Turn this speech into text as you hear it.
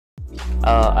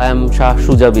I am Shah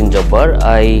Shuja Bin Jabbar.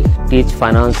 I teach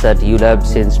finance at ULAB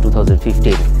since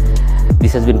 2015.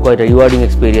 This has been quite a rewarding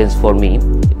experience for me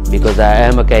because I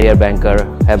am a career banker,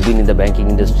 have been in the banking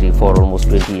industry for almost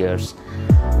 20 years.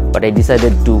 But I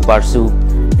decided to pursue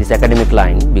this academic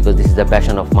line because this is a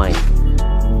passion of mine.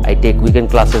 I take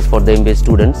weekend classes for the MBA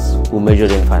students who major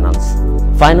in finance.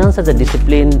 Finance as a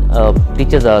discipline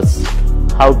teaches us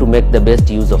how to make the best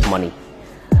use of money.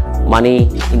 Money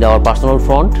in our personal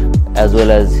front as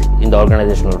well as in the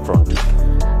organizational front.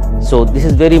 So this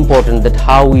is very important, that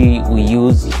how we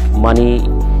use money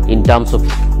in terms of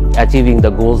achieving the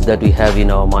goals that we have in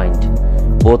our mind,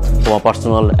 both for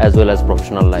personal as well as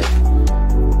professional life.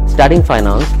 Studying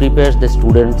finance prepares the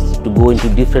students to go into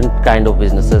different kind of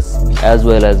businesses as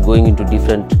well as going into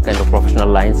different kind of professional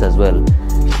lines as well,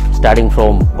 starting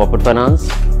from corporate finance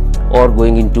or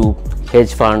going into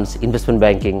hedge funds, investment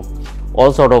banking.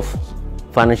 All sort of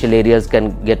financial areas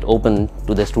can get open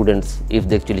to the students if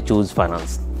they actually choose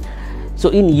finance. So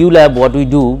in ULAB, what we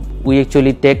do, we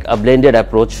actually take a blended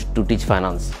approach to teach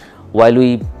finance. While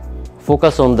we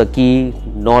focus on the key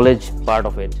knowledge part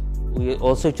of it, we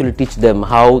also actually teach them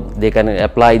how they can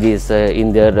apply this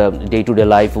in their day-to-day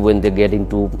life when they get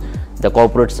into the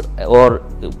corporates or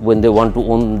when they want to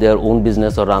own their own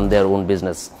business or run their own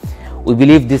business. We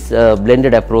believe this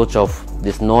blended approach of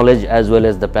this knowledge as well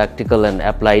as the practical and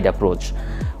applied approach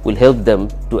will help them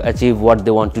to achieve what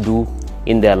they want to do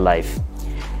in their life.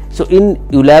 So in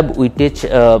ULAB, we teach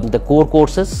the core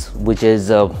courses, which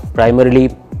is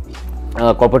primarily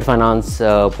corporate finance,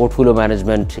 portfolio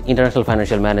management, international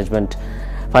financial management,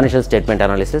 financial statement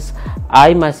analysis.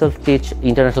 I myself teach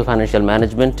international financial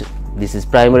management. This is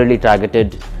primarily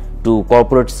targeted to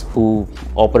corporates who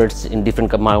operates in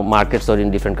different markets or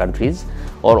in different countries,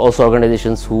 or also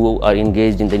organizations who are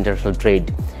engaged in the international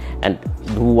trade and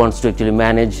who wants to actually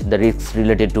manage the risks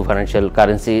related to financial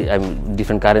currency,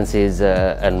 different currencies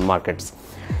and markets.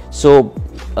 So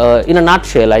in a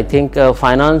nutshell, I think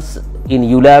finance in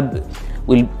ULAB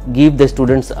will give the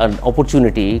students an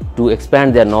opportunity to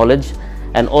expand their knowledge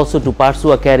and also to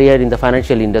pursue a career in the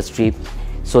financial industry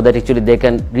so that actually they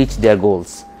can reach their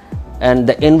goals. And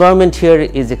the environment here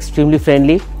is extremely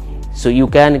friendly, so you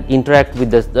can interact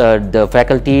with the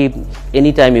faculty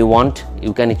anytime you want.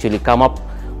 You can actually come up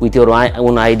with your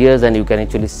own ideas and you can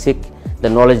actually seek the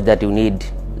knowledge that you need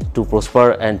to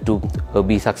prosper and to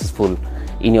be successful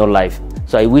in your life.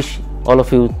 So I wish all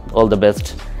of you all the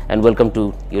best and welcome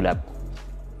to ULAB.